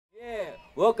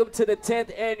Welcome to the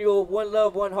 10th annual One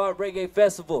Love, One Heart Reggae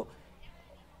Festival.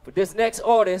 But this next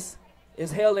artist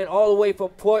is hailing all the way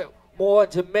from Port Moore,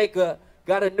 Jamaica.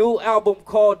 Got a new album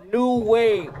called New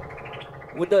Wave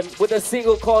with a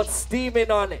single called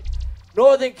Steamin' on it.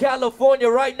 Northern California,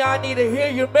 right now I need to hear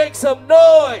you make some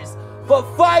noise for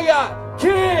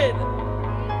Fyakin.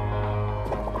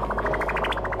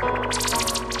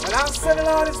 And I'm sending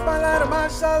all this my light of my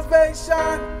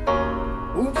salvation.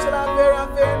 Whom shall I fear? I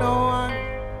fear no one.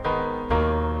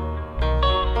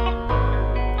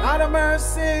 Out of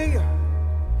mercy.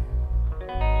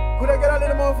 Could I get a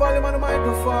little more volume on the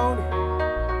microphone?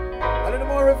 A little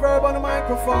more reverb on the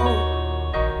microphone.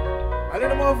 A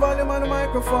little more volume on the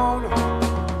microphone.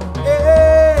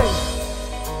 Hey,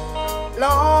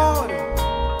 Lord.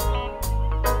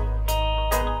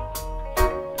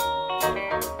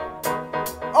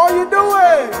 How you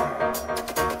doing?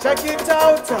 Check it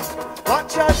out.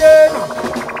 Watch again.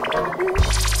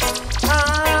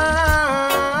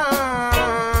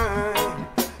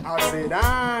 I said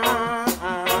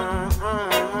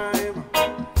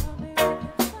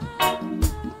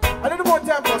a little more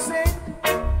time for sing.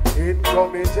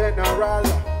 Incoming general.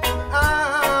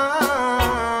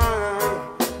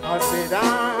 I said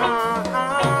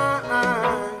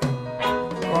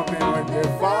coming with the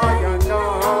fire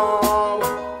now.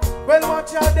 Well,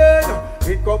 watch out then.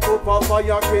 It come up a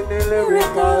fire in the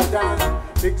lyrical dance.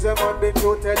 Things a man been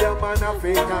to tell your man a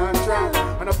fake and trap.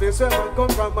 And a place where man come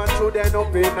from and show them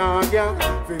up in a gang.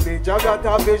 For me, Jah got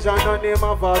a vision and him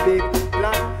have a big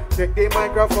plan. Take the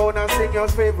microphone and sing your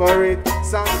favorite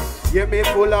song. Yeah, me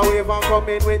full of wave and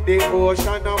coming with the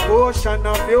ocean of potion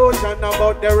of fusion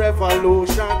about the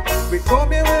revolution. We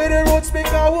coming with the roots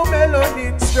because we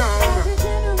melody strong.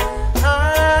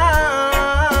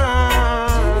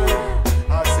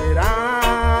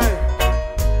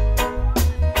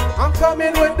 I'm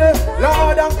coming with the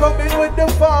Lord, I'm coming with the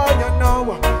fire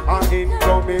now. I'm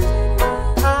incoming.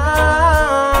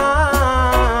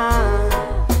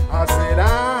 I said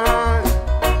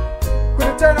could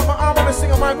you turn on my arm and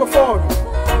sing a microphone?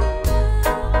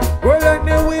 Well,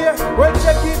 anyway, well,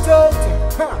 check it out.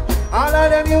 All of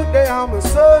them youth, they are my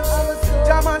sons.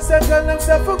 Jaman said, tell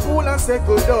themself for cool and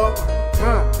settle down.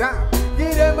 Damn.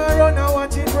 Give them a run and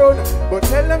watch it run. But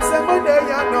tell them somebody they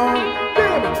are now.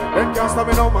 Damn. Them can't stop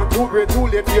me now, man. Too great, too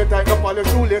late. Here, tight up all your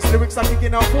shoelace. Lyrics are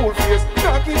kicking a full face.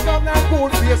 Knock it up like cool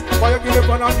face. Why you give up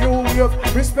on a new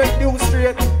wave? Respect you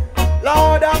straight.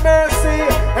 Lord have mercy.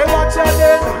 Hey, watch out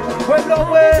then. Well,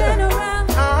 no way.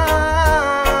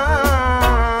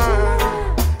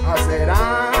 I said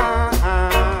I'm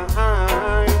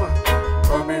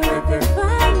coming with it.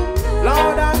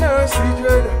 Lord have mercy,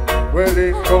 dread. Well,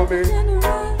 it coming.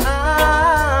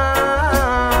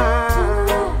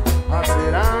 I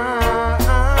said I'm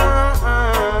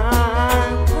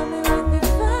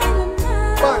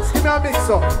Vance, give me a mix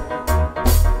up.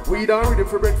 We done ready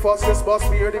for breakfast, this boss.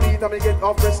 Me hear the beat and me get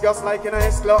off fresh gas like in a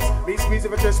S-class. Me squeeze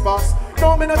if a trespass.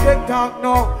 No, me no take talk,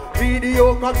 no.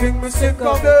 Video can think me sick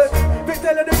of it. They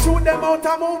tell you to shoot them out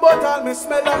and move, but all me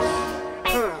smell it.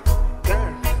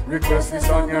 Request this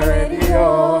on your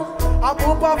radio. I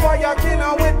put a Fyakin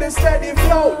with the steady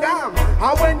flow. Damn.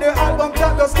 And when the album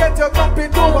cut, just get your copy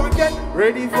too and get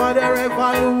ready for the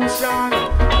revolution.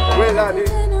 Well, I did.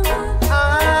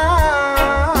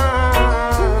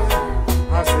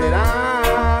 I said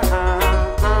I'm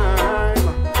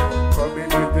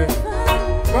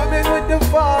coming with the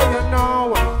fire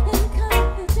now.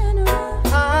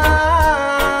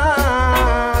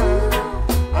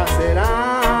 I said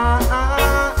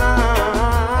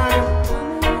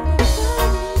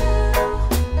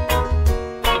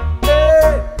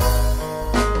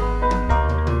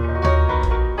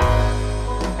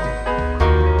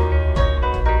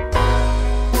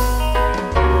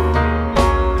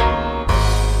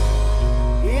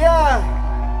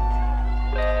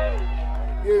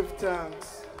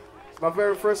thanks. It's my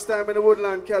very first time in the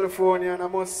Woodland, California, and I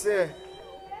must say,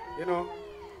 you know,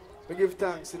 we give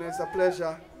thanks. You know, it's a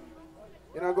pleasure.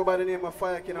 You know, I go by the name of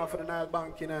Fyakin off of the Nyle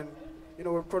banking, and you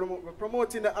know, we're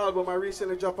promoting the album. I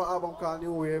recently dropped an album called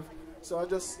New Wave, so I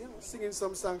just singing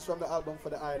some songs from the album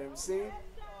for the items. See?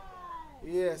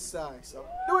 Yes, I. So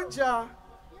do it, Ja.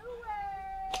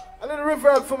 A little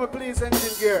reverb for me, please,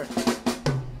 engine gear.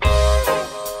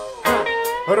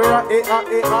 When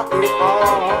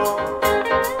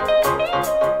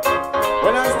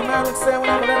as the man would say, when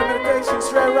I'm in meditation,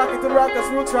 straight rocket to rockers,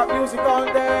 roots rock music all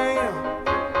day.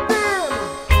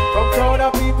 From crowd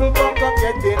of people, come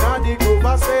get in on the groove.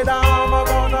 I said, I'm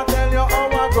gonna tell you how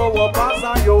I grow up as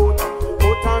a youth.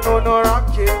 Put on a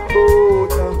rocking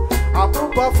boot. A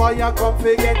poop of fire, come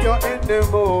forget you in the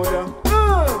mood.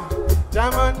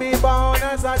 German me born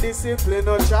as a disciplined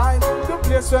child. The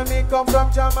place where me come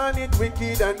from, German it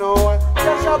wicked and all.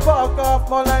 Just a park off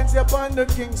my lines upon the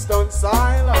Kingston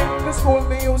side. The school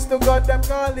me used to go, them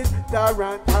call it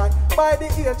Tarrant High. By the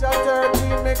age of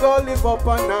 13, me go live up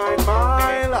a 9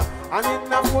 mile. And in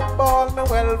the football, me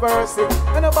well versed.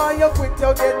 And by you quit,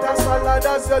 you get a salad.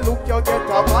 As you look, you get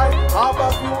a pie. Have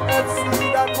a few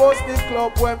FC, that was the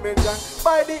club when me joined.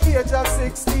 By the age of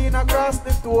 16, across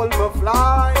the toll me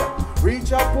fly.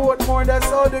 Reach a port more, that's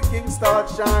how the king start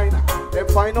shine. They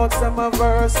find out some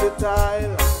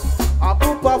versatile. I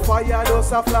poop a fire,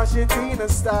 those a flash it in a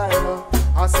style.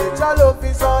 I say your love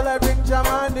is all I bring,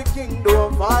 Jaman the king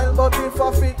don't file. But if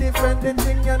I fit different the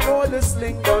thing, you know the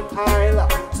sling don't aisle.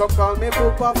 So call me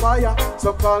poop a fire,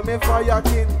 so call me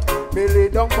Fyakin. Me lay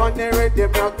down on the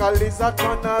rhythm, like a lizard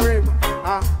on a rim.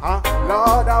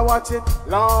 Lord I watch it,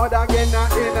 Lord again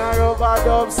in a rubber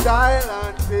dub style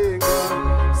and thing.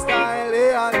 Style,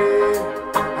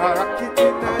 I rock it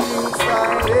in a new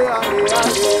style,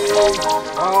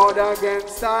 Lord again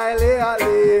style,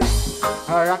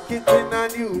 I rock it in a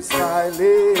new style,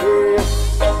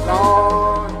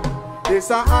 Lord. This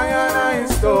a iron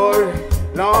story,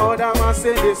 Lord I must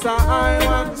say this a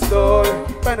iron story.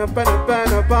 Pen up,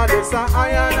 this a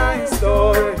iron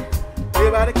story.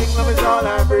 Live by the kingdom is all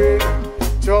I bring.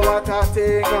 Show what I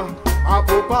take. I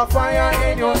put a fire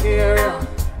in your area.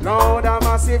 Lord I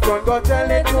must say go tell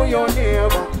it to your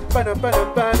neighbor. Pen up,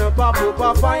 I put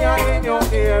a fire in your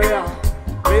area.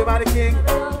 Live by the king.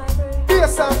 Be a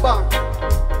samba.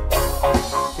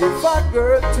 If a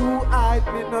girl too hype,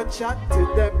 me no chat to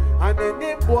them. And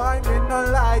any boy me no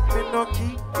like, me no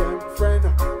keep them friend.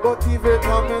 But if it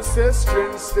come and say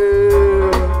string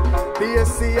still,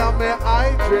 BSC I'm a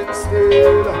hydrant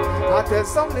still. I tell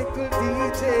some little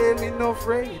DJ, me no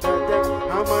afraid of them.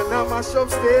 I'm a shop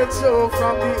stage show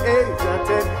from the age of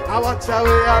 10. I watch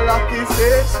away a lucky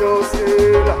stage show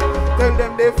still. Tell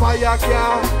them they fire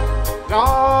can,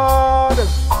 Lord.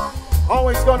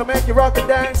 Always gonna make you rock and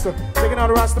dance. Taking out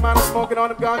the Rasta man and smoking on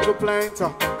the ganja plant.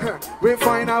 We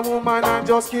find a woman and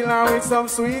just kill her with some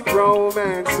sweet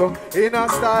romance. In a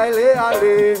style,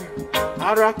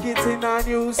 I rock it in a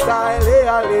new style,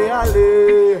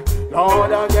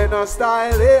 Lord again a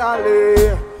style,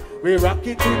 we rock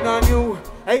it in a new.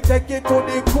 Hey, take it to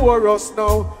the chorus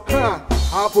now.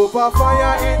 I put a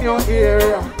fire in your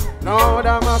area. Now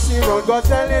that massive run, go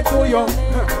tell it to you.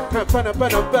 Pen up,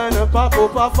 pop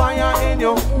up a fire in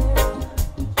you.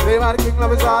 Play by the king,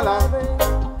 love is all I.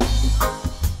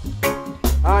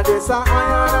 And this a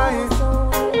iron.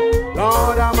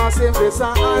 Now that massive, this a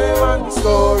iron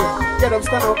story. Get up,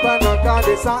 stand up, and knock on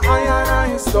this a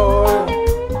iron story.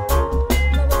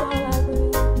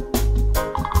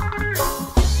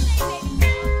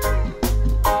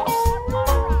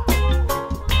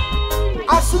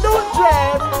 Absolute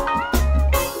dread.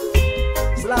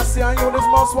 Last year you this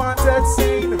most wanted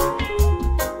scene.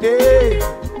 Hey.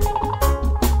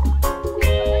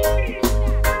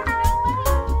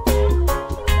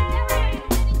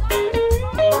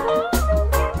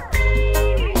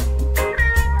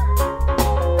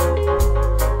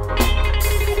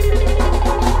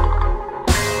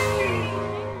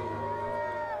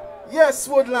 Yes,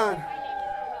 Woodland.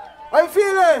 How you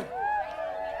feeling?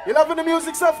 You loving the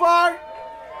music so far?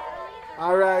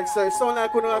 Alright, so it sounds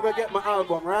like we're not going to get my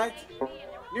album, right?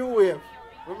 New wave,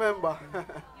 remember.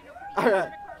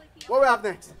 Alright, what we have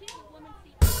next?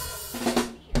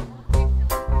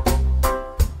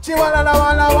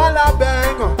 Chihuahua walla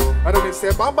bang. I don't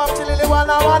say bam bam chilili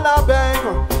walla bang.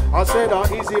 I said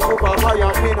that easy poopa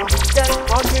fire pina. Get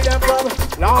on to them from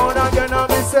Lord again I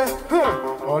me say,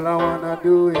 all I wanna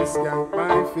do is get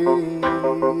my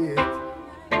feet.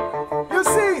 You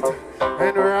see it?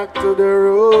 And rock to the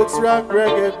roots, rock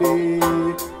reggae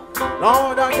beat.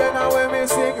 Lord again when me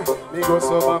sing, me go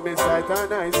so by me sight a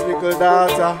nice little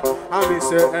daughter. And me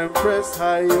say Empress,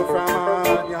 how you from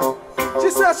Anya? She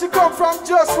says she come from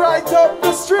just right up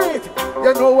the street.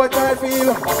 You know what I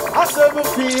feel? I said me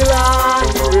feel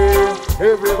like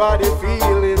everybody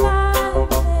feeling.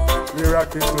 Me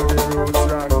rocking to the roots,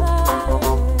 rock.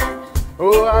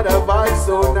 Oh, what a vibe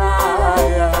so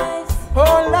nice.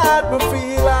 Oh Lord, me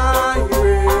feel like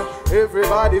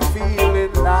everybody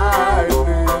feeling like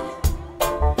me.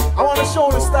 I want to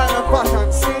show the style and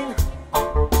pattern, sing.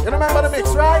 You remember the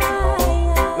mix, right?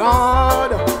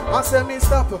 Lord, I say me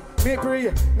stop, me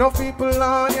pray, no people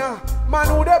on ya. Man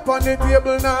who dey on the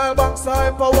table now, bank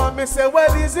side power. Me say,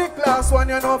 well, is it class one,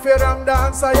 you know, fair and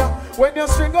dancer, ya. When you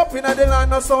string up in the land,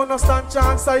 no sound, no stand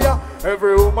chance, ya.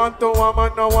 Every woman to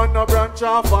woman, no one, no branch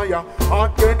off, ya.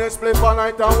 Hot Guinness, play for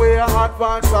night away, a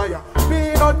advance, ya.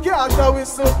 Peanut, cat, a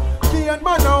whistle. again,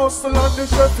 man, I hustle on the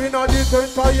chef in a the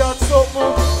tent, tired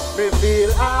something. Me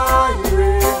feel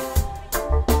irate.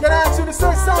 Can I ask you to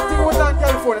say something with that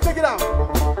California? Take it out.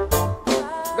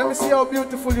 Let me see how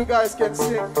beautiful you guys can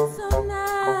sing.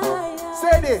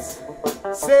 Say this.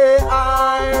 Say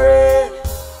irate.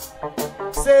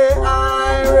 Say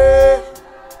irate.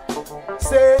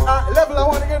 Say level, I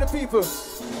want to hear the people.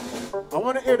 I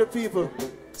want to hear the people.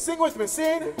 Sing with me,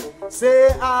 sing.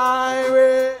 Say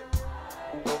irate.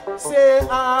 Say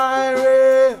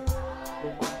irate.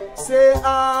 Say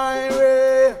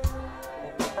irate.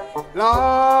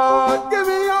 Lord, give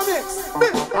me your mix.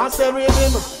 I say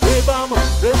rhythm, rhythm,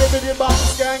 the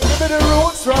box gang. Give me the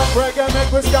roots, rock, reggae,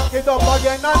 make we stack it up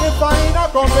again. And if I in a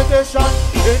competition,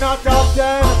 in a top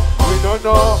 10, we don't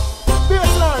know.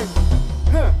 Baseline.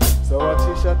 So what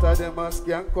you shot at them a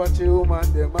skank, what you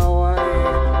woman, them a wine.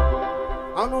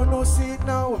 I don't know see it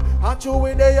now. I chew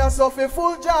in there yourself a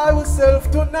full joy with self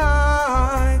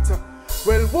tonight.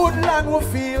 Well, Woodland will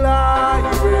feel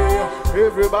lively.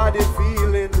 Everybody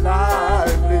feeling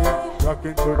lively.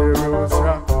 Rocking to the roots,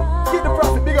 rock. Get the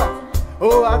prophet big up.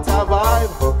 Oh, what a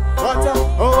vibe.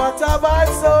 What a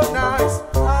vibe so nice.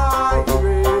 I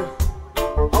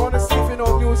want to see if you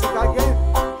know music again.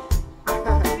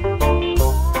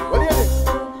 What do you think?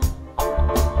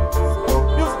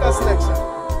 Musical selection.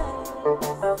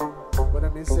 But I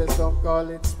mean, say some call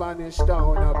it Spanish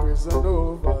Town or prison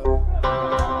over.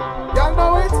 Y'all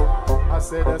know it? I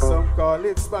say that some call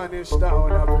it Spanish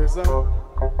Town or prison.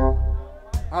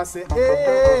 I say,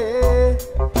 hey,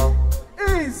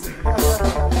 easy.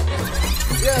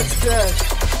 Yes, yes.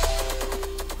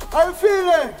 How you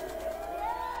feeling?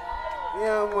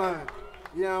 Yeah, man.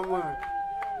 Yeah, man.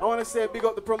 I want to say big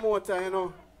up the promoter, you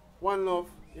know. One love,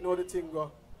 you know the thing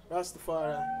go. That's the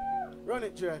fire. Run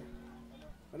it, Dre.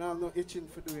 And I'm not itching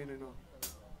for doing it, you know.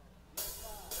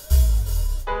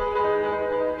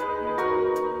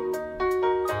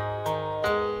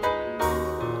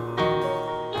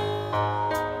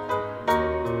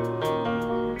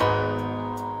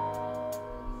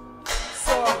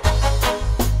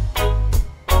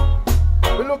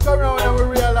 Look around and we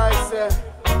realize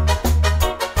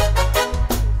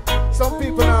some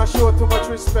people now show too much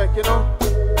respect, you know.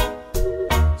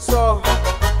 So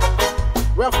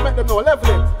we have to make them know, level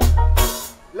it.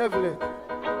 Level it.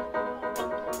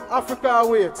 Africa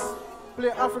awaits.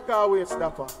 Play Africa awaits,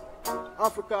 Dapper.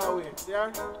 Africa awaits,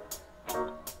 yeah?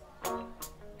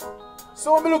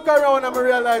 So when we look around and we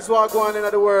realize what's going on in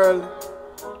the world,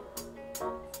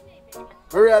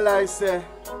 we realize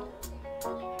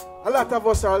a lot of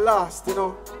us are lost, you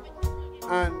know.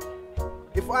 And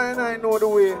if I and I know the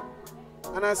way,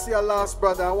 and I see a lost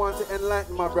brother, I want to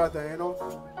enlighten my brother, you know.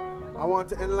 I want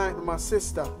to enlighten my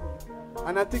sister.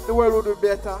 And I think the world would be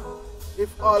better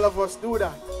if all of us do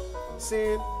that.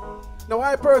 See? Now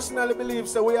I personally believe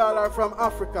that we all are from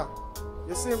Africa.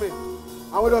 You see me?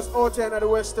 And we just out here in the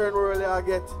Western world, I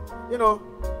get, you know,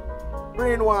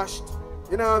 brainwashed.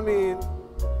 You know what I mean?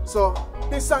 So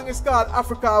this song is called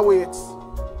Africa Awaits.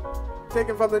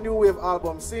 Taken from the New Wave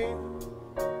album, see?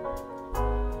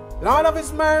 Lord of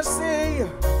His mercy,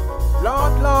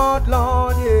 Lord, Lord,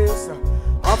 Lord, yes.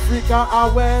 Africa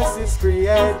awaits His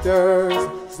creators,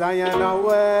 Zion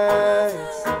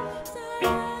awaits.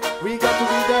 We got to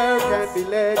be there, can't be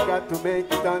late, got to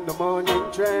make it on the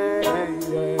morning train,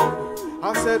 yeah.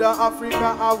 I said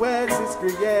Africa awaits His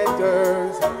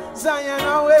creators, Zion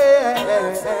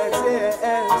awaits,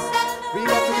 yes. We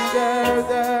got to be there,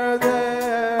 there,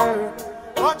 there.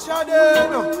 Watch out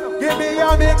then, give me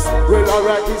a mix. Well,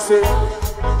 alright, he say,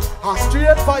 a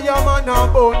straight fireman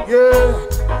and bone, yeah.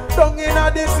 Down in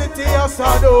the city of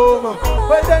Sodom.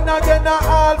 Well, then again,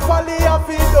 all folly of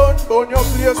it done. Burn your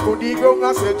place to the ground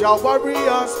and say, Jah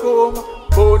warriors come.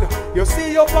 Bone, you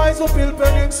see your boys who feel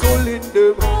peninsul in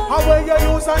them. And when you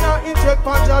use and inject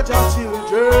for Jah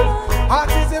children.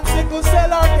 Autism, sickle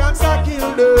cell, or cancer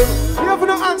kill them. You have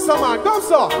no answer, man. Come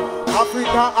so.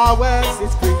 Africa awaits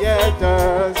its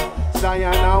creators.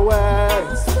 Zion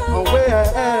awaits. And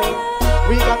where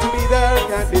we got to be there,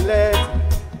 can't be late.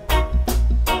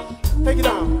 Take it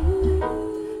down.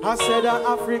 I said that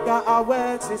Africa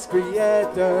awaits its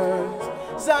creators.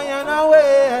 Zion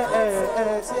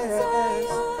awaits,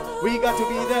 yes. We got to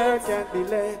be there, can't be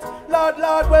late. Lord,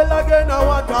 Lord, well again I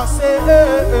want to say,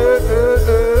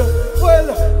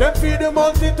 well, them feed the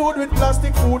multitude with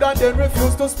plastic food and then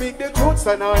refuse to speak the truth.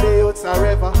 So now the youths are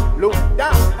ever look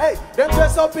down. Hey, them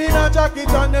dress up in a jacket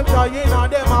and them tie in on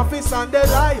them office and they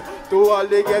lie. To all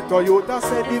they get to youth, I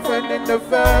say defending the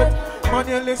faith.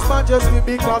 Manuel's majesty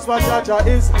because what Jaja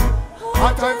is.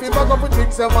 A time for back up with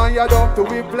things a man you don't to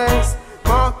replace.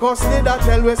 Marcus did a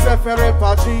tell we say for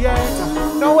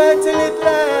repatriate. No wait till it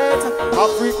late.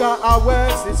 Africa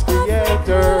awaits its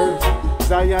creator.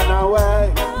 Zion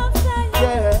away.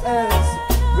 Yes.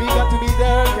 We got to be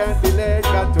there, can't be late.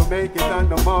 Got to make it on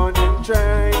the morning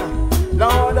train.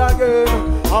 Lord again,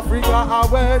 Africa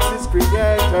awaits its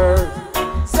creator.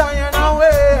 Zion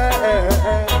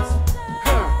awaits.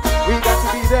 We got to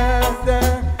be there.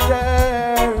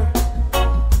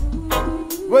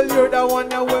 Well, you're the one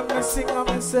that when we sing and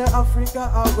we say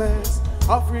Africa awaits,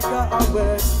 Africa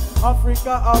awaits,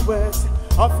 Africa awaits,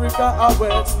 Africa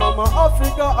awaits, Mama,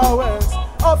 Africa awaits,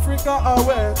 Africa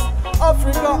awaits,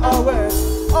 Africa awaits,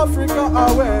 Africa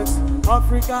awaits,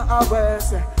 Africa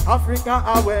awaits, Africa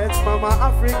awaits, Mama,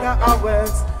 Africa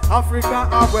awaits, Africa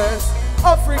awaits,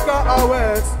 Africa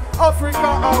awaits, Africa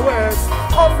awaits,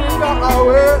 Africa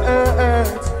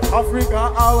awaits, Africa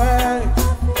awaits.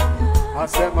 I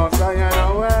said Mount Zion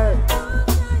away.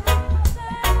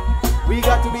 We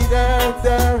got to be there.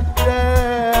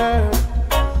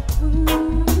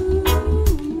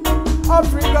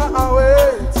 Africa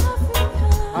awaits.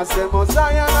 I said Mount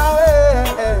Zion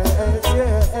awaits.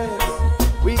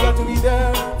 Yes. We got to be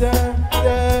there.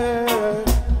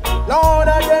 Lord,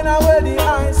 again I wear the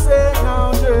I say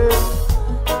now,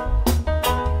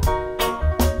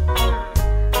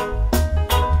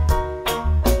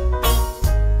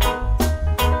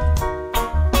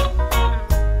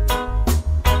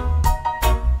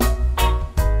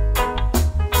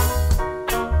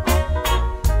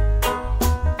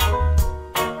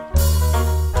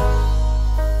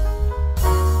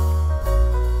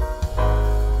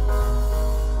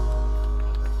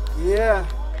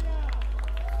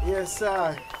 Yes,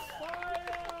 sir.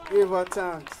 Give her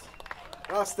thanks.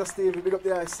 Rasta Stevie, big up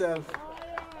there yourself.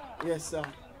 Yes, sir.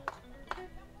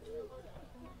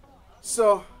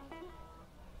 So,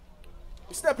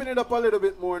 we're stepping it up a little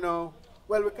bit more now.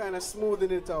 Well, we're kind of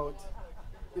smoothing it out.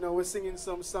 You know, we're singing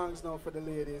some songs now for the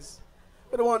ladies.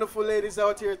 For the wonderful ladies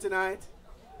out here tonight.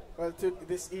 Well,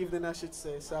 this evening, I should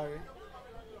say. Sorry.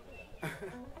 Are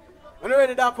you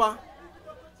ready, Dapper?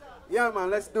 Yeah, man,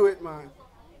 let's do it, man.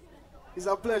 It's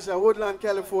a pleasure. Woodland,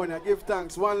 California. Give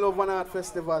thanks. One Love, One Art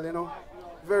Festival, you know.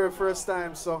 Very first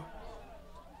time, so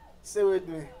stay with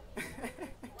me.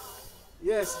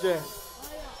 Yes, Jay.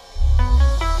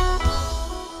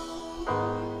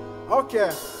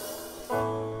 Okay.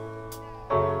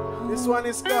 This one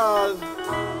is called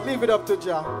Leave It Up to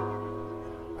Jah.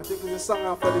 I think there's a song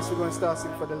after this we're going to start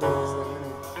singing for the ladies.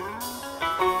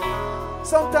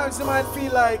 Sometimes you might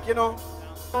feel like, you know,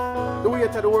 the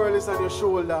weight of the world is on your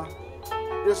shoulder.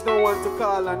 There's no one to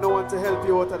call and no one to help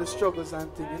you out of the struggles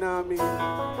and things, you know what I mean?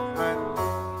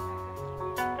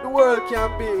 And the world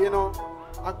can be, you know,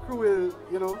 a cruel,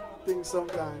 you know, thing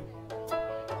sometimes.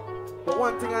 But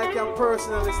one thing I can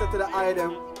personally say to the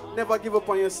item, never give up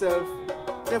on yourself,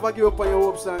 never give up on your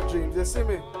hopes and dreams. You see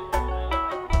me?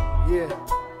 Yeah.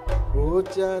 Oh,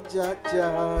 Jah, Jah,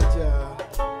 Jah, Jah.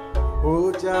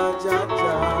 Oh, Jah, Jah,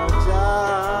 Jah,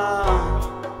 Jah.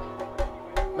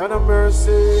 Lord of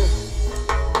mercy.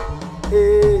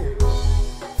 Hey,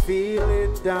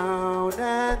 feeling down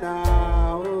and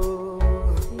out.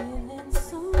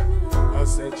 I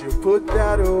said you put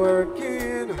that work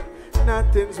in,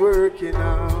 nothing's working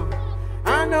out.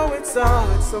 I know it's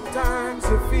hard, sometimes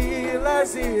you feel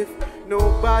as if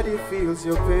nobody feels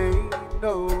your pain,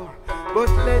 no. But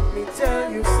let me tell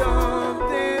you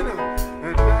something,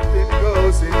 and nothing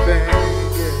goes in vain,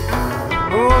 yeah.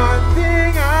 One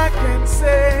thing I can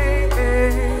say,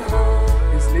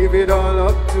 leave it all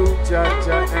up to Jah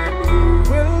Jah and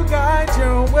He will guide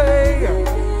your way.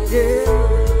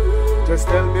 Yeah. Just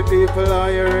tell me people, are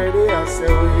you ready? I say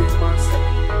we must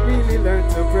really learn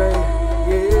to pray.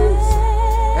 Yes.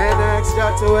 And ask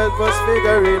Jah to help us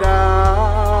figure it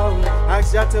out.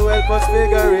 Ask Jah to help us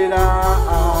figure it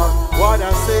out. What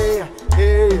I say,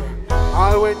 hey.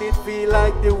 All when it feel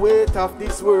like the weight of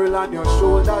this world on your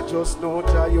shoulder, just know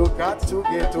Jah you got to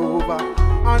get over.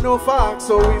 I know facts,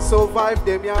 so we survive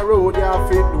them ya road, ya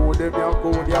fit know them ya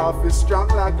code, ya fit strong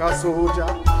like a soldier.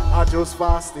 I just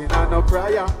fasting and a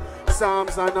prayer,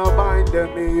 Psalms and a bind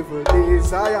them evil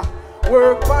desire.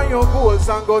 Work by your goals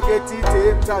and go get it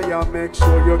entire. Make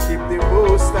sure you keep the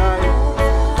most high.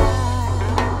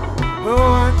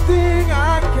 One thing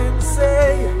I can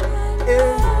say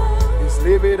is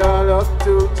leave it all up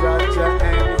to Jah Jah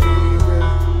and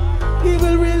He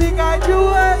will really guide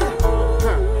your way.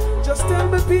 Just tell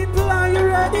me people, are you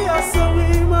ready? So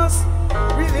we must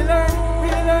really learn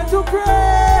to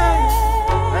pray.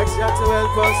 Ask Jah to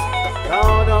help us.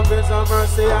 Lord of His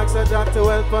mercy, ask Jah to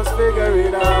help us figure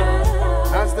it out.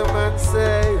 As the man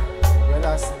say, well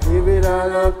just give it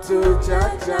all up to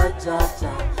Jah, Jah, Jah,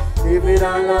 Jah. Give it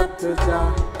all up to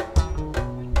Jah.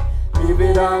 Give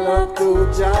it all up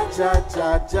to Jah, Jah,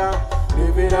 Jah, Jah.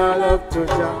 Give it all up to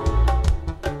Jah.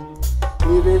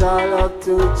 Give it all up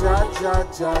to Jah, Jah,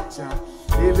 Jah, Jah.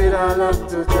 Give it all up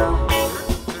to Jah.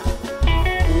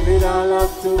 Give it all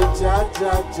up to Jah,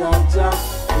 Jah, Jah, Jah.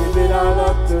 Give it all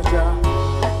up to Jah.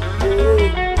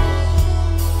 Yeah.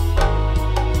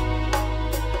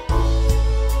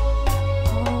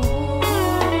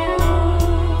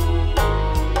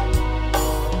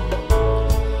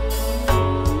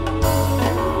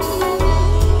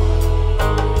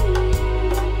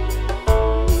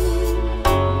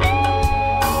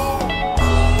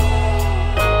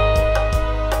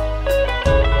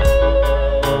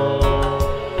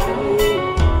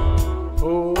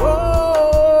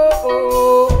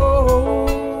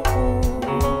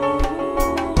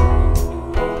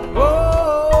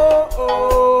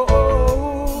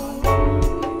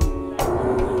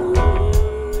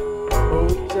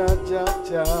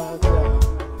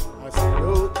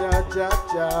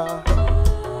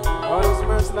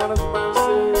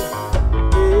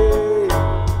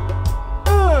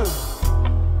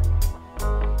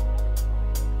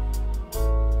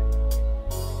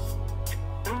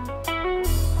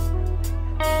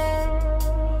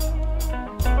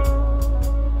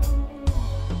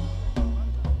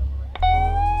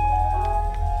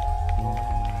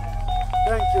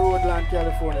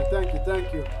 California. Thank you,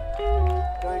 thank you.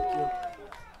 Thank you.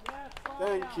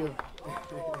 Thank you.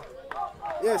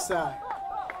 Yes, sir.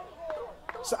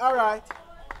 So, all right.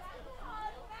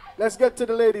 Let's get to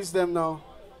the ladies them now.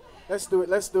 Let's do it,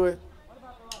 let's do it.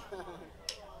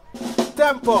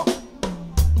 Tempo.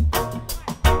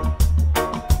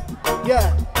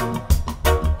 Yeah.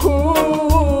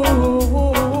 Ooh,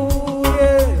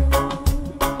 yeah.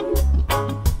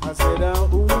 I said,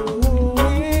 ooh.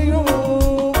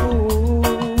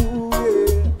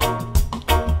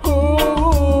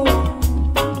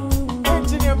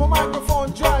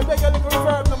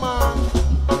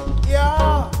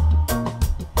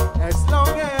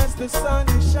 The sun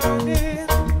is shining.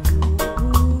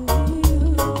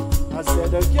 I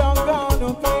said, you're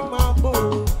gonna be my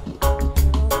boo.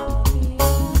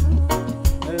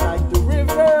 Like the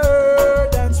river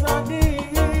that's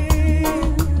running.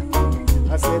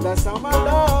 I said, that's how my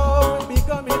love will be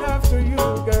coming after you,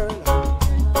 girl.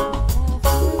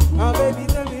 Oh, baby,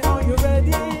 tell me, are you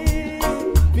ready?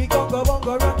 We gon' go on,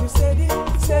 go rock you steady,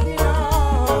 steady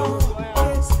now.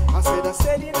 Yes, I said, I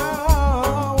steady now.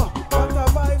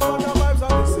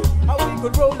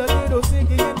 Could roll a little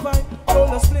ciggy and vibe,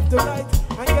 roll a split tonight,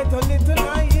 and get a little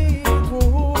naive. Ooh,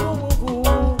 ooh,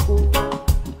 ooh, ooh.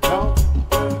 No.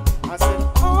 I said,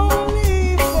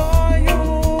 only for you.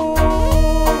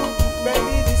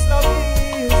 Baby, this love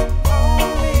is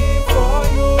only for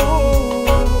you.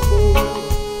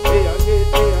 Hey, again,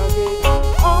 hey, again.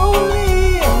 Only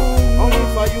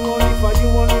for you, only for you,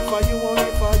 only for you,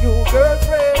 only for you,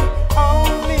 girlfriend.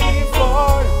 Only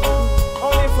for you,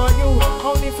 only for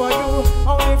you.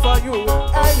 Only for you,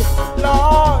 hey,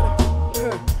 Lord.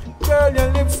 Girl, your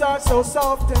lips are so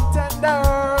soft and tender.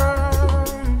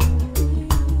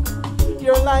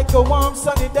 You're like a warm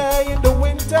sunny day in the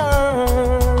winter.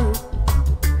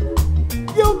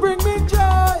 You bring me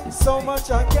joy, so much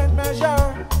I can't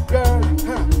measure. Girl,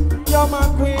 you're my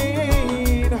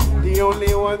queen, the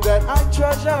only one that I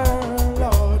treasure,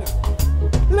 Lord.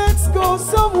 Let's go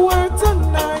somewhere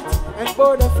tonight and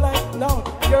board a flight, Lord.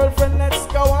 Girlfriend, let's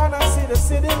go on and see the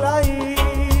city light.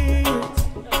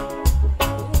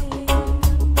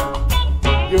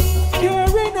 You're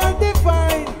caring and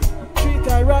divine, treat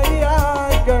her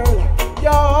right, girl.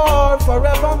 You're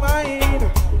forever mine.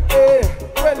 Hey,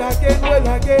 well again.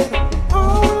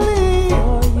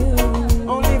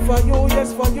 Only for you,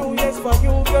 yes for you, yes for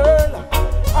you, girl.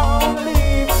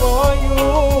 Only for you.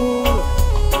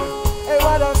 Hey,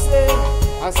 what I say?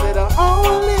 I said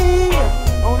only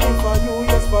for you,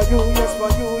 yes for you, yes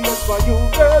for you, yes for you,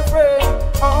 girlfriend.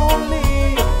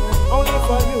 Only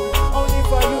for you, only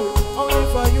for you, only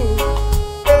for you.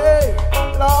 Hey,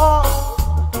 Lord.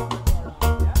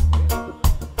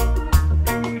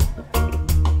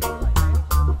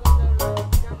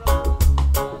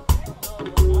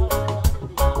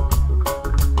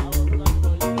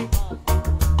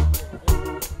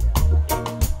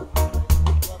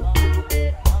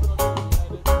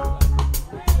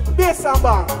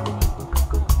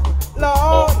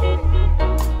 Lord,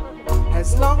 as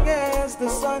long as the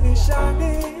sun is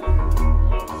shining,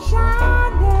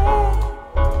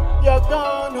 you're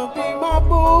gonna be my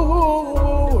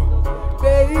boo,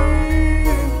 babe.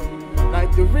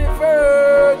 Like the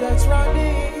river that's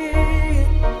running,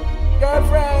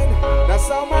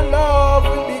 so my love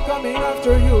will be coming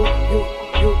after you.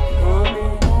 You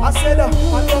coming. I said,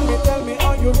 tell me,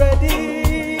 are you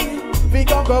ready? We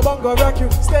gon' go bongo rock you,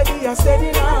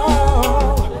 steady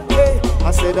now. Hey,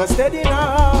 I said, steady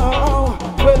now.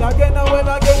 Well again,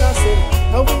 I said,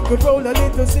 we could roll a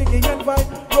little ziggy and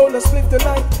vibe, roll a split the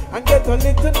light, and get a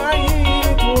little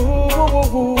night. Woo.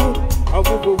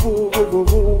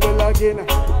 Well again,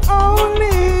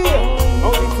 only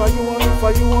for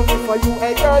you,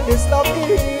 hey girl, this love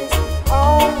is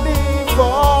only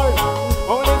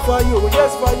for you,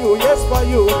 yes for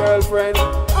you, girlfriend.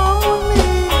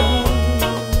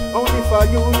 Only for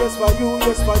you, yes for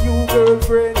you,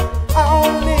 girlfriend.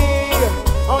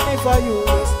 Only for you,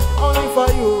 yes, only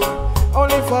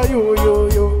for you,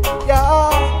 yeah.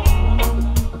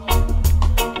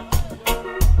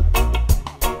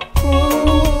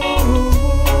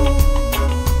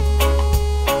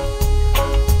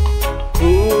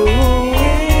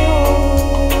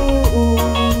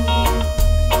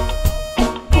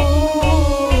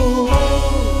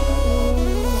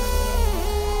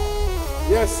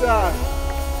 Yes, sir.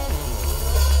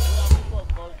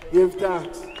 Give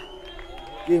thanks.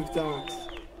 Give thanks.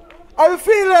 How you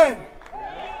feeling?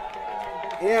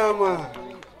 Yeah, man.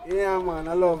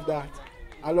 I love that.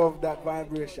 I love that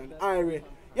vibration. Alright.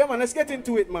 Yeah, man, let's get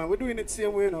into it, man. We're doing it the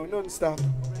same way now, non-stop.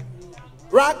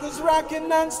 Rock is rocking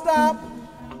non-stop.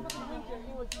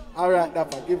 Alright,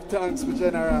 Dapper. Give thanks for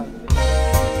General.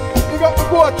 You got the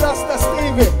boy, Rasta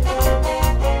Stevie.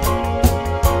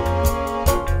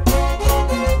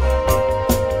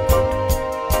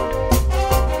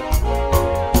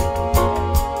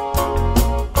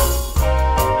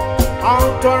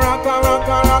 Rock,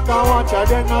 watch I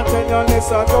did not tell you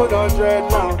listen to the dread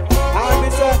now. And I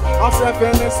said, if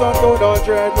you listen to the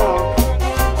dread now.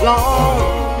 Lord,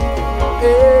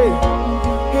 hey,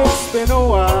 it's been a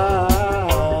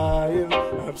while,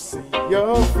 I've seen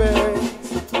your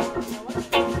face.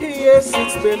 Yes,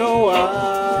 it's been a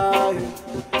while,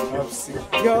 I've seen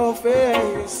your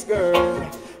face, girl.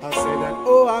 I said that,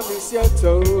 oh, I miss your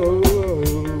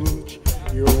touch,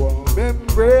 your warm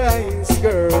embrace,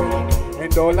 girl.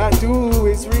 And all I do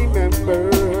is remember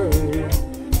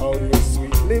how your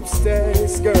sweet lips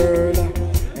taste, girl.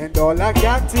 And all I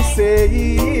got to say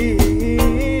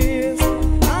is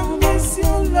I miss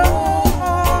your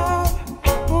love,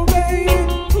 oh baby,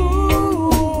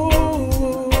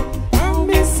 ooh, I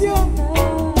miss your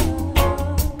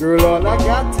love. Girl, all I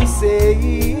got to say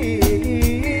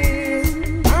is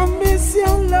I miss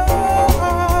your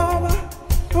love,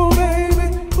 oh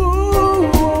baby, ooh.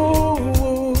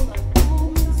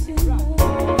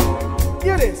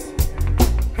 Hear this.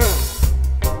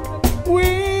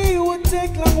 We would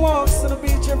take long walks on the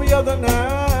beach every other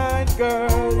night,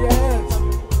 girl, yes.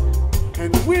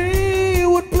 And we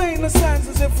would play in the sands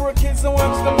as if we're kids and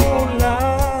watch the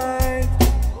moonlight.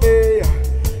 Hey,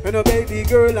 and a baby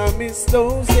girl, I miss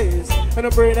those days. And I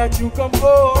pray that you come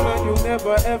home and you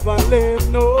never ever leave,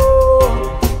 no.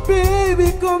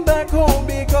 Baby, come back home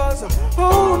because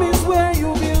home is where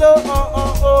you belong.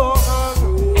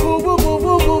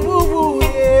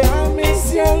 Yeah, I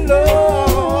miss your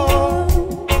love.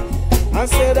 I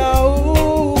said,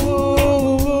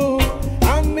 oh,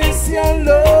 I miss your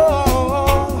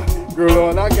love. Girl,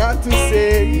 all I got to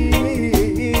say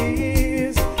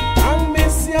is I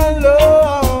miss your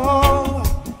love.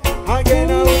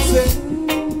 Again, I would say,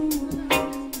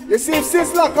 you see, if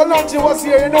Sister Kalonji was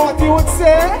here, you know what he would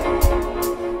say?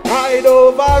 Hide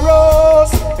over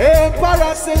Rose,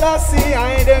 Emperor Selassie,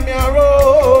 hide them your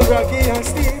road, Rocky and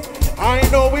Steve. I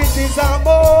know it is a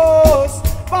must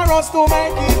for us to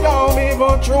make it down,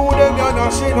 even through them you're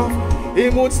not enough. He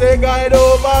would say guide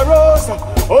over us,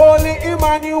 only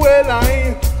Emmanuel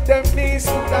I. Them please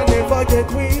that never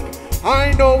get weak.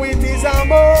 I know it is a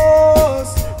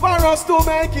must for us to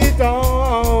make it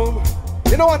down.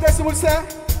 You know what else he would say?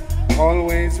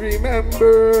 Always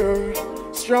remember,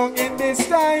 strong in this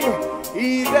time,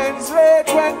 heathens rage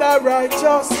when the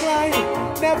righteous climb.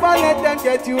 Never let them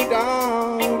get you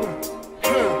down.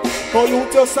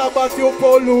 Pollute your Sabbath, you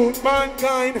pollute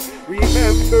mankind.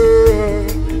 Remember,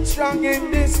 strong in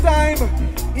this time,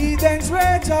 heathens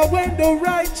rage when the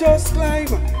righteous climb.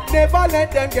 Never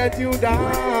let them get you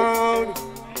down.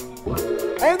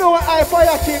 I know what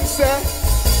Fyakin said.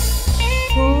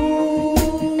 Ooh,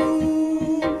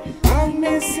 I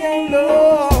miss your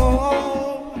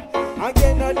love.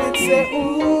 Again I did say,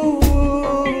 ooh,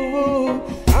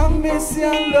 I miss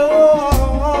your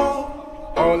love.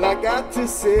 All I got to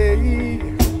say,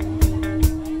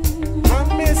 I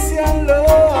miss your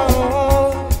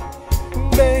love,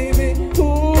 baby.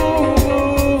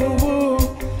 Ooh,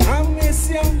 I miss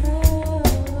your love.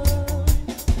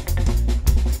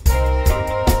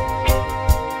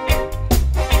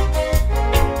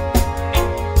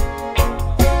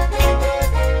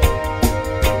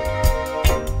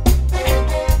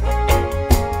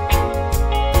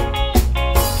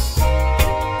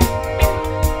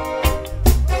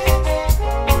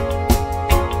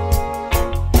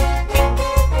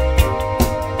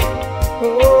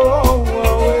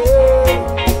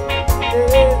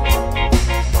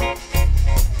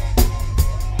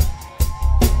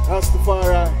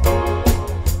 alright.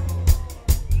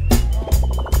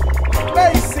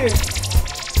 Basic.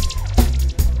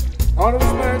 All of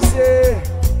His mercy.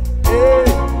 Hey.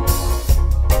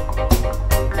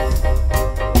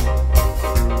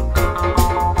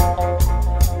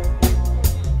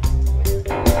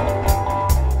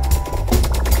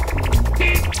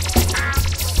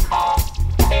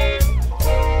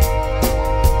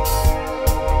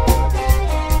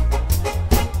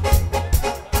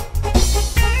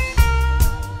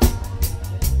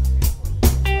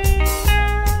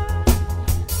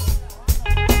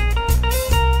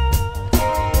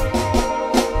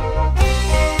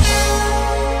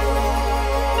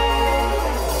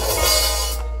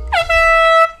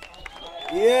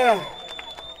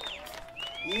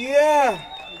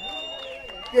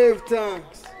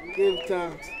 Give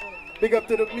thanks. Big up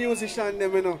to the musician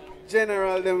them, you know.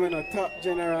 General them, you know. Top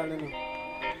general, you know.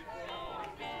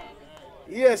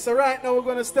 Yeah, so right now we're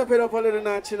going to step it up a little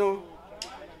notch, you know.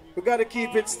 We got to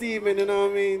keep it steaming, you know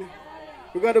what I mean.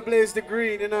 We got to blaze the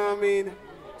green, you know what I mean.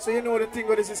 So you know the thing,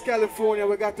 this is California.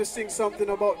 We got to sing something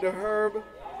about the herb.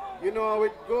 You know how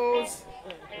it goes.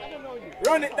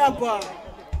 Run it, Dapper.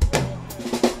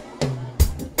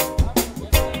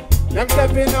 Them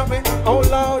stepping up me out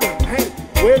loud. Hey,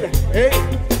 well, hey.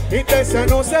 It says I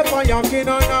know say Fyakin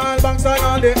on all banks and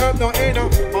all the herb no in.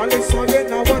 All this again,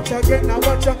 now watch again, now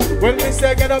watch. Well, me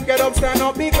say get up, stand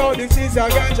up, because this is a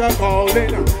ganja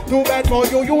calling. Too bad for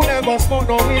you, you never smoke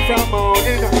no weed from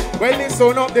morning. Well,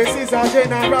 listen up, this is a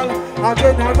general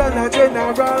warning.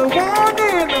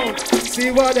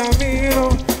 See what I mean?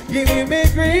 Give me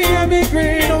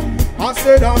green. I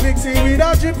said I mix it with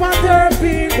a drip and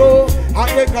terpene. I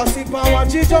take a sip and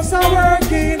watch it just a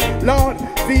working. Lord,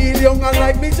 feel young and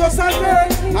like me just a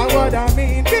girl. And what I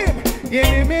mean, give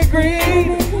me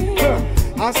green.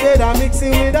 I said I mix it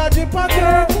with a drip and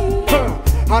terpene.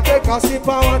 I take a sip and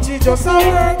watch it just a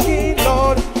working.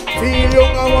 Lord, feel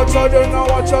young and watch again,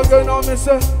 and me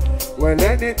say, well,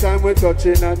 anytime we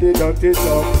touching and the dirty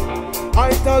stuff, I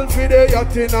tell for the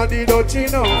yachting and the dirty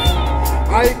now.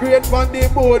 I grade from the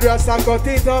board, just I cut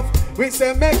it up. We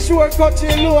say make sure cut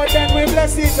it low, then we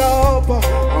bless it up.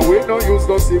 And we don't use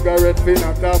no cigarette for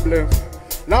no problem.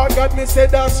 Lord God, me say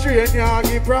that strain, yeah,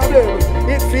 give problem.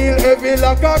 It feel heavy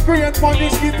like a crane, money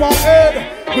skip ahead.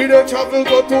 We don't travel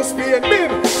go to Spain,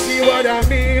 bim. See what I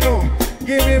mean?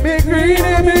 Give me green.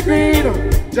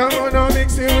 Jam on and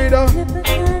mix it with a.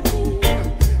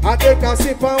 I take a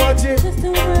sip and watch it.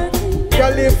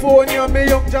 California, me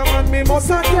young jam and me must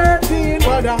have 13.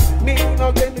 What I mean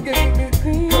again, give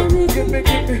me.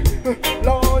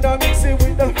 Lord, I mix it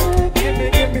with the.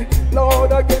 Give me.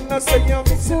 Lord, again I say I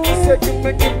mix it. Say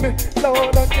give me.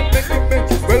 Lord, I give me.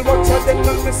 Well, watch out then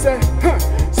let me say.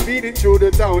 Speeding through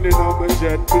the town in a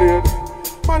jet plane.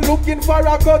 Man looking for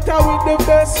a cutter with the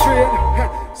best strain.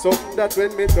 Something that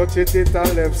when me touch it, it a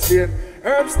left stain.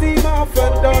 Herb steam off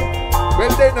and down.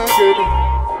 Well then again.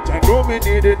 I know me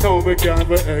need it now, me can't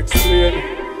explain.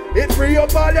 It free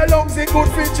up all your lungs, it good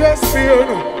for chest pain.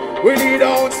 We need a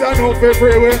ounce and no for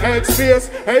free with X space.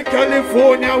 Hey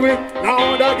California, we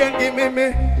now again give me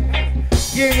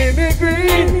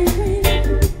green.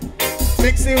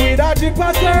 Mix it with a drip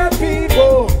of terpene.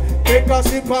 Take a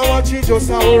sip and watch it just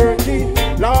a working.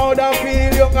 Loud and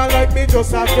feel young and like me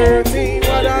just a 13.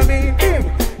 What I mean,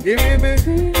 give me.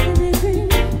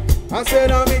 I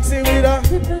said I mix it with a.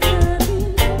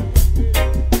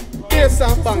 Yes,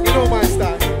 I'm back, you know my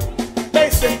style.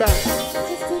 Bass and back.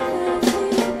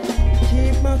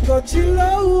 Keep my touchy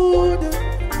loud.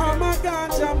 I'm a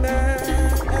ganja man.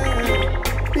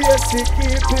 Yes, keep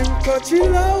him touchy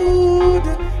loud.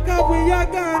 Cause we a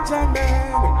ganja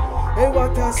man. Hey,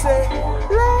 what I say?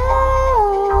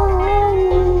 Loud.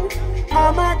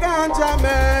 I'm a ganja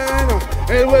man.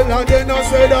 Hey, well, and then I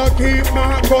said I keep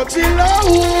my touchy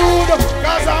loud.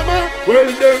 Cause I'm a, well,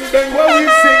 then when we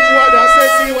sing what I say,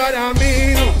 see what I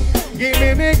mean.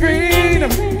 Give me green.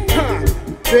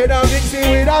 Said I mix it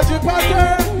with a drip of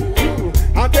terp.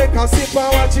 I take a sip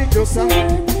and watch it just a.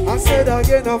 I said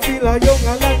again I feel like young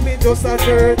and like me just a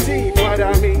 13. What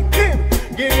I mean?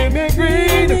 Give me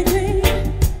green.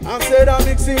 I said I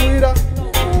mix it with a.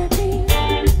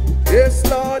 Yes,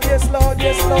 Lord.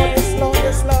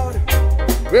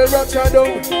 We'll watch her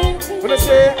down. When I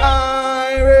say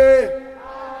Irie,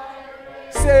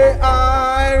 say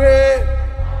Irie,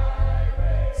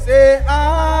 say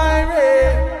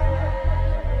Irie,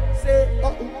 say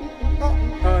Irie.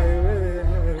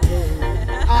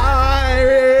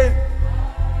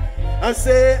 I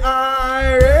say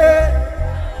Irie,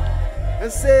 I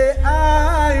say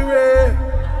Irie.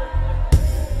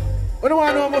 What do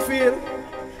I know how I feel?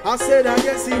 I said I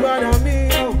can see what I mean.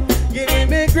 Give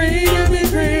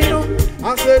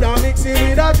I said I mix it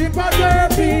with a drip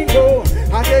of Bingo.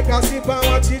 I take a sip and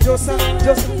watch it just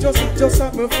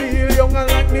me feel young and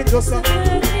like me just you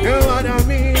know what I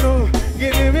mean?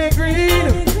 Give me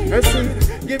green,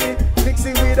 give me mix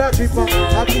it with a drip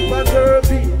of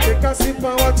Derby. Take a sip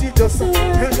and watch it just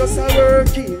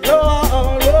working.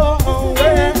 Oh,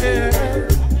 yeah.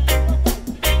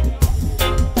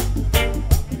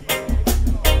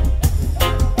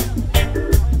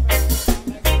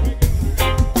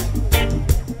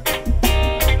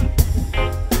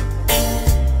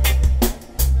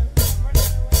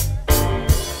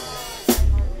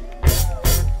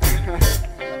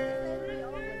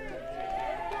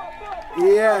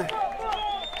 Yeah.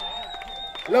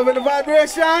 Loving the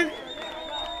vibration?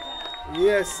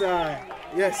 Yes, sir.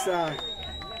 Yes, sir.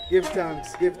 Give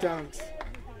thanks. Give thanks.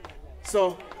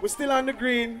 So, we're still on the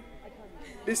green.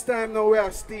 This time now we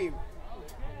have steam.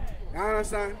 You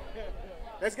understand?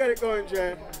 Let's get it going,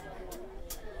 Jay.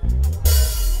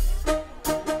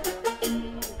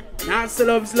 Nancy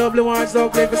loves lovely ones,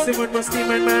 don't play for Simon, my steam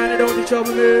and man, I don't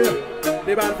trouble me.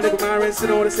 They bad play with my rest, you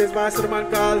know this is vice to the man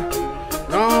call.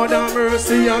 Lord have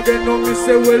mercy again, no me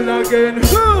say well again.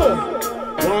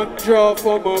 One drop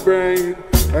for my brain.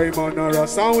 Hey man, no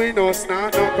rust and we no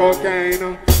snap, no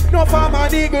cocaine. No farmer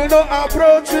eagle, no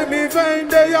approach in me vein.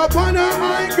 They up on a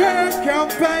high grade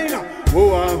campaign.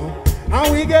 Wow,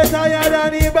 and we get tired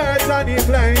of the birds and the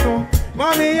plane.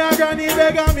 Mommy and granny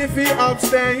beg me fi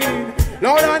abstain.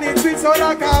 Lord and it sweet so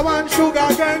like I want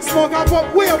sugar can smoke up.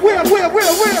 Where?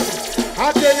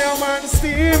 I tell you man,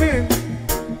 steaming.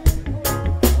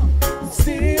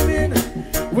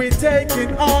 We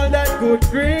taking all that good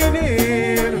green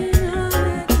in.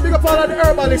 Big up all of the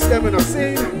herbalists them in a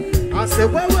scene. I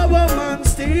said, whoa, man,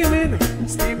 steaming,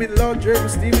 Lord Dre, we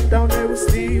steaming down there, we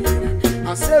steaming.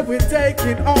 I said, we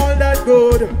taking all that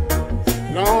good,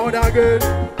 Lord, that good.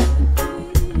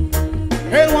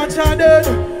 Hey, watch out, dude.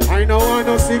 I know I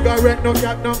no cigarette, no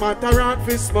cat, no matter on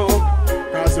for smoke.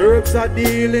 Cause herbs are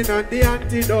dealing and the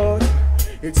antidote.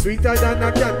 It's sweeter than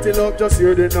a cantaloupe, just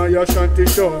hear the now your shanty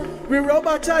show. We rub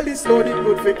a chalice loaded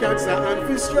good for cancer and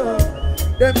for stroke.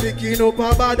 Them picking up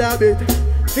a bad habit.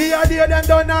 The idea them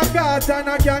done a cat and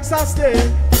a cancer stay.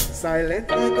 Silent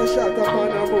like a shot up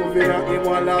on a movie and in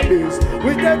wallabies.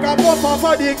 We take a puff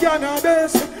for the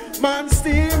cannabis. Man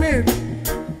steaming.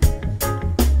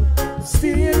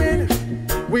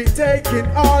 We taking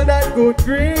all that good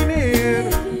green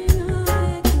in.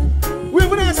 We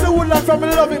even ask the woodland from the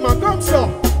loving man, come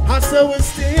so. I said we're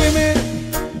steaming.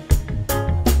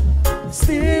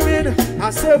 I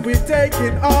said we're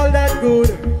taking all that good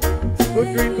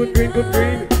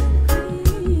green.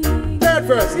 Third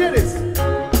verse, hear this.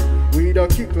 We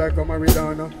don't kick like a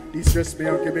Maridana. De-stress me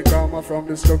and keep me calmer from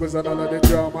the struggles and all of the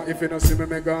drama. If you don't see me,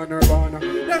 me gone Nirvana.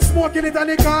 They're smoking it on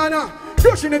the corner,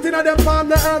 crushing it in them palm.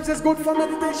 The herbs is good for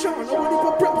meditation. I want to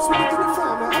put props with it to the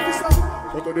farmer. Officer.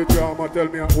 Go to the drama, tell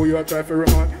me who you are trying to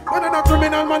remind. Man and a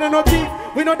criminal, man and no thief.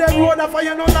 We know them road of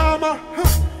fire, no llama.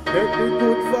 Let the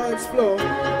good vibes flow.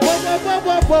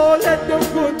 Whoa, let the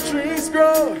good trees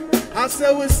grow. I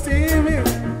say we're steaming.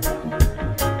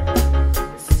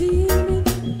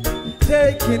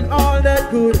 Taking all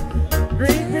that good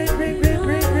green.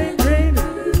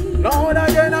 Lord,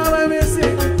 again, now when we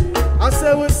sing, I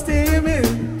say we're steaming.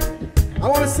 I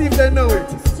want to see if they know it.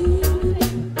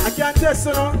 I can't test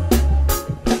it on.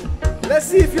 Let's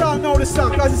see if y'all know the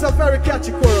song, because it's a very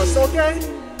catchy chorus, okay?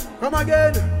 Come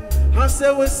again. I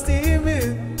say we're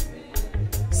steaming.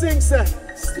 Sing, say,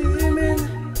 steaming.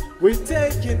 We're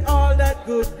taking all that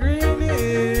good green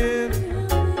in.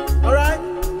 Alright?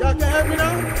 Y'all can help me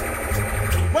now?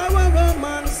 Whoa,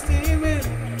 man, steaming.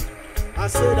 I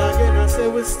said again, I say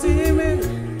we're steaming.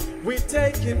 We're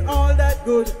taking all that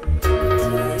good.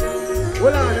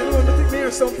 Well, I don't want to think me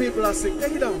or some people are sick.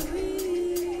 Take it down.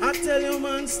 I tell you,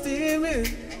 man, steaming.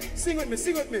 Sing with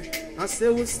me. I say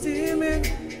we're steaming.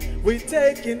 We're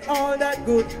taking all that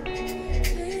good.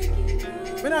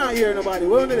 We not hear nobody.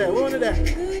 We're under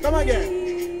there. Come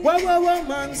again. Whoa,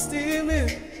 man, steaming.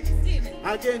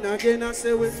 Again, I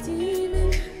say we're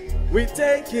steaming. We're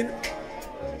taking.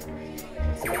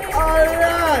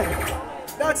 Alright.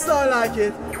 That's all like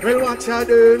it. Well, what you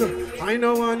doing? I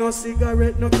know want no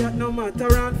cigarette, no cat, no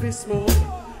matter on for smoke.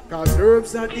 Cause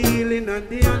herbs are dealing and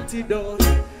the antidote.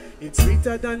 It's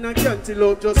sweeter than a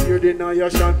cantaloupe, just hear the now your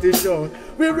shanty show.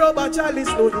 We rub a chalice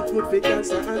loaded good for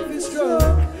cancer and for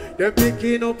stroke. Them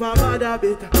picking up a bad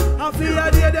habit. And for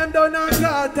a day them done a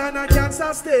cat and a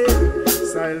cancer stay.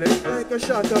 Silent like a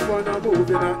shot up on a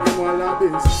movie and in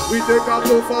wallabies. We take a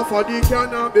puff for the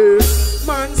cannabis.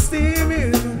 Man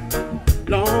steaming,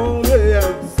 long way.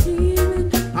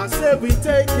 I say say we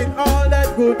taking all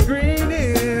that good green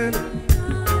in.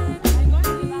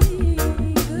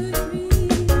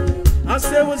 I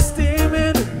say we're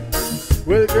steaming.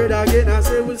 Well, good again. I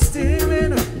say we're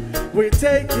steaming. We're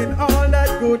taking all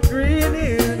that good green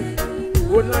in.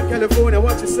 Woodland, California.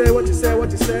 What you say? What you say?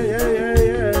 What you say? Yeah, yeah,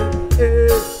 yeah.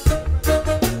 Yeah.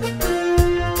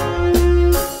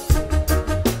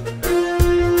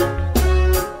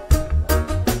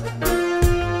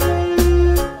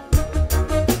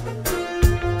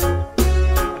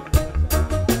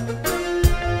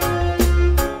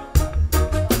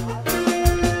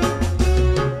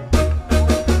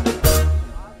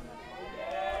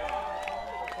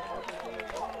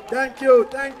 Thank you,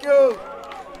 thank you.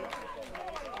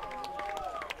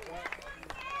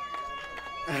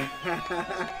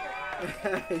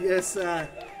 Yes, sir.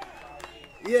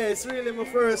 Yeah, it's really my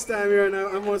first time here, and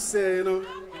I must say, you know,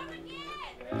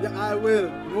 yeah, I will,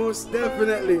 most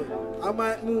definitely. I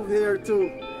might move here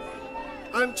too.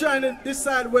 I'm trying to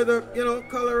decide whether, you know,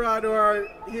 Colorado or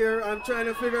here. I'm trying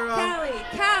to figure out.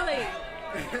 Cali.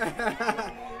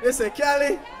 It's a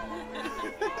Cali.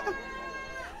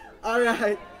 All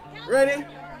right. Ready?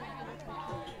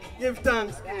 Give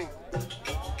thanks.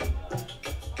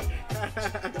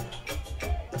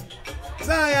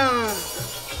 Zion,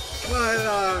 my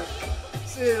Lord,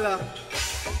 Sheila.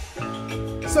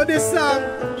 So this song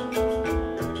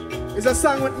is a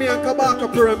song with me and Kabaka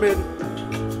Pyramid.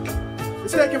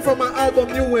 It's taken from my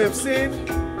album New Wave, see?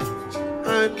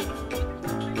 And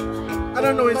I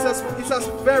don't know, it's a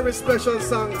very special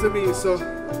song to me, so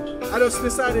I just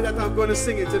decided that I'm going to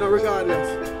sing it, you know,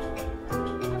 regardless.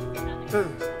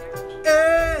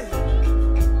 Hey.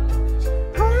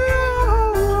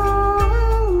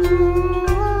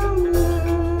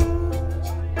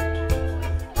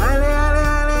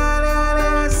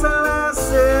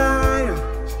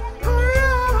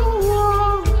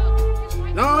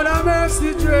 Lord have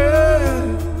mercy,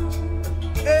 dread.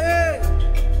 Hey.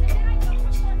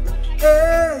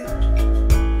 Hey.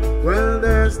 Well,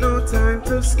 there's no time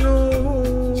to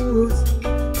snooze.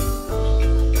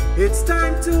 It's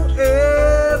time to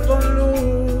evolve,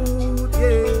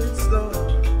 yes, Lord.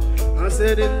 I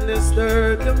said in this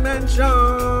third dimension,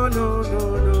 no, no,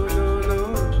 no, no, no,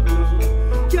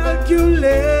 no.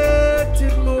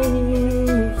 Calculated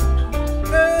moves.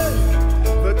 Hey.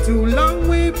 For too long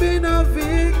we've been a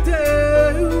victim.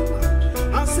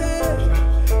 I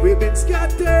said we've been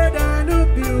scattered and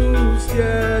abused,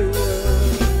 yeah, yeah.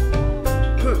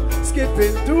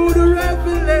 Skipping through the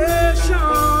revelation.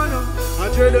 I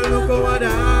try to look at what I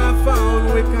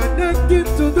found. We connected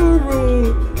to the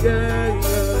root. Yeah,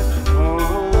 yeah.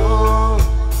 Oh,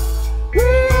 we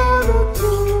are the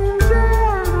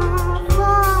children of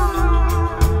God.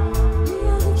 We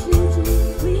are the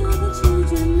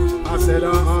children of God. I said,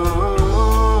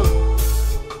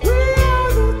 we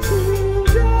are the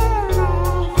children of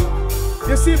God.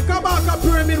 You see, if Kabaka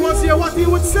Pyramid was here, what he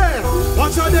would say?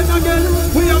 Watch out then again.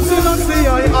 We have Selassie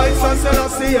I ice and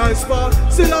Selassie I spark.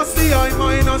 Selassie I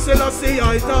mine and Selassie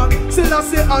I talk.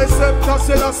 Selassie I scepter,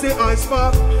 Selassie I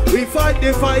spark. We fight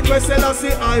the fight where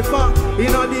Selassie I fought.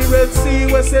 In the Red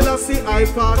Sea where Selassie I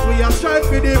fought. We are strive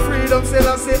for the freedom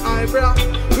Selassie I brought.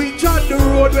 We trod the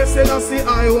road where Selassie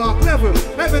I walk. Level,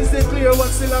 heavens declare what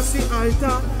Selassie I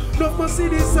talk. Not must see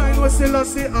the sign where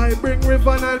Selassie I bring.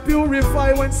 River and I'll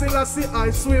purify when Selassie I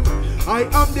swim. I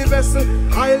am the vessel,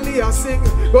 I Leah sing.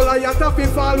 Goliath happy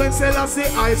fall when Selassie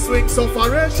I swing.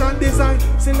 Sufferation design,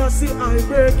 Selassie I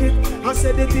break it. I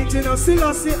said the teaching of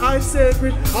Selassie I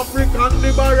sacred. African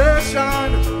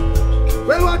liberation.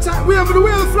 Well, watch out, we have the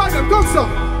wheel flag and come so.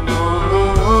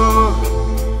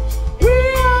 We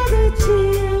are the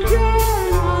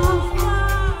children of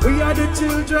God. We are the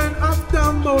children of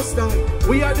the Most High.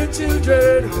 We are the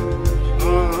children.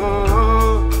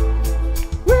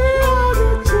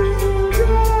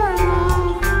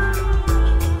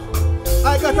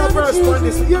 I got a verse on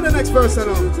this. You're the next person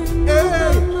now.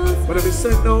 Hey. But if he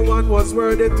said no one was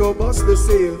worthy to bust the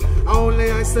seal,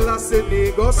 only I still have seen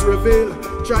the ghost reveal.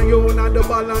 Try you on the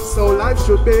balance, so life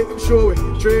should be. Show it.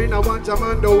 Train, I want your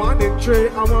man, the one in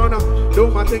trade. I wanna do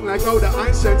my thing like how the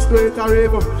ancients do it, or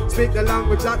even speak the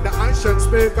language that the ancients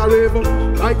speak, or even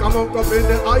like a monk up in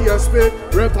the higher speak.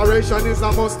 Reparation is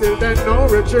a must, till then no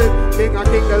retreat. King and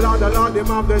king, the Lord, him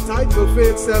have the title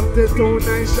faith. 72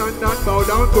 nations that bow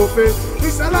down to faith.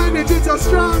 This lineage is so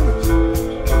strong.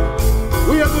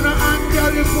 We are gonna hand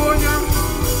California.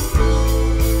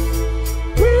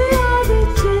 We are the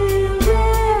children.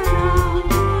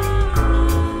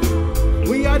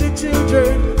 We are the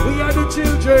children. We are the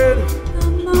children.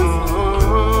 We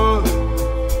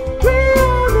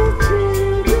are the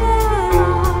children.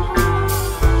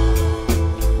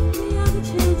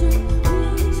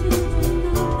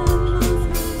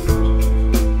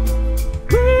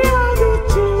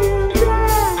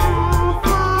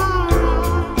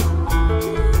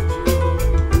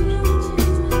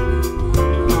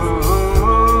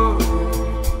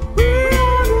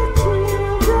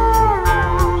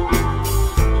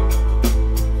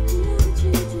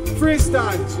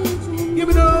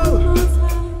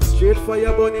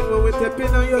 burning when we step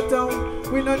in on your town.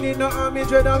 We don't need no army,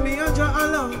 dread on me and Jah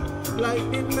alone.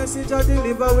 Lightning message I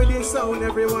deliver with the sound.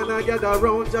 Everyone I gather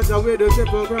round, Jaja where the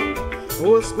shepherd ground.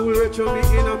 Old school retro me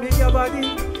in a me your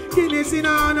body. Guinness in a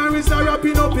hand and wrist a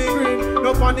wrapping up in green.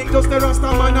 No panic, just the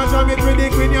Rasta man and jam it with the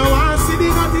queen. You want to see the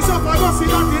natty suffer, go see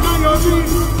that in your dream.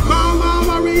 Mama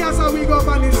Maria, so we go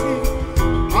on the scheme.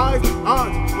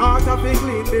 Heart of a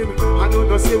clean them. I know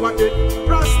no say what the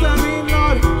Rasta mean,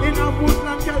 Lord. In a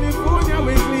Woodland, California,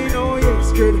 we clean. Oh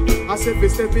yes, good. I said we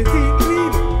step in deep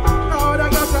clean. Lord, I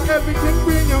got to everything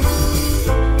bring you.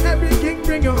 Everything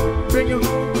bring you, bring you,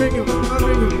 bring you, I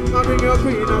bring you, I bring your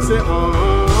queen. I say,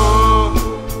 oh,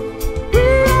 we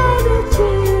are the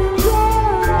children.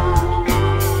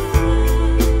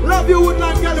 Love you,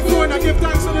 Woodland, California. Give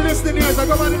thanks to the listeners. I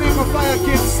go by the name of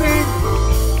Fyakin. Sing,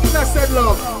 blessed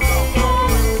love.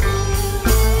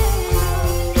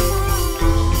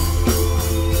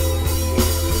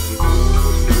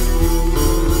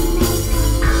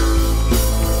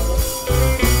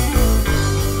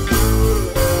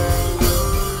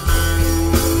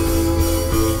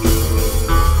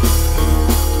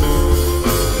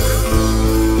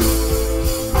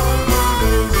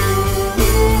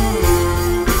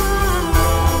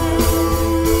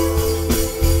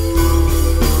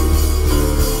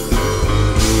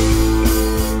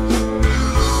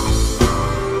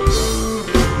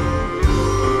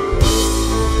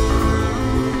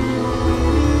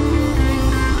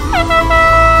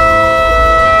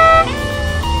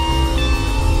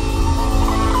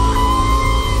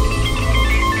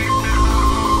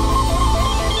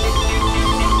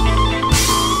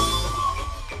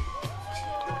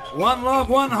 One love,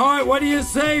 one heart. What do you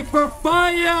say for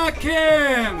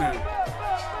Fyakin?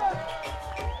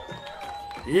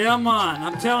 Yeah, man,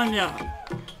 I'm telling you.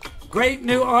 Great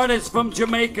new artist from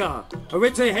Jamaica.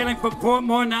 Originally hailing from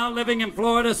Portmore, now living in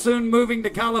Florida, soon moving to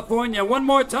California. One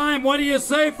more time, what do you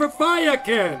say for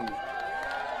Fyakin?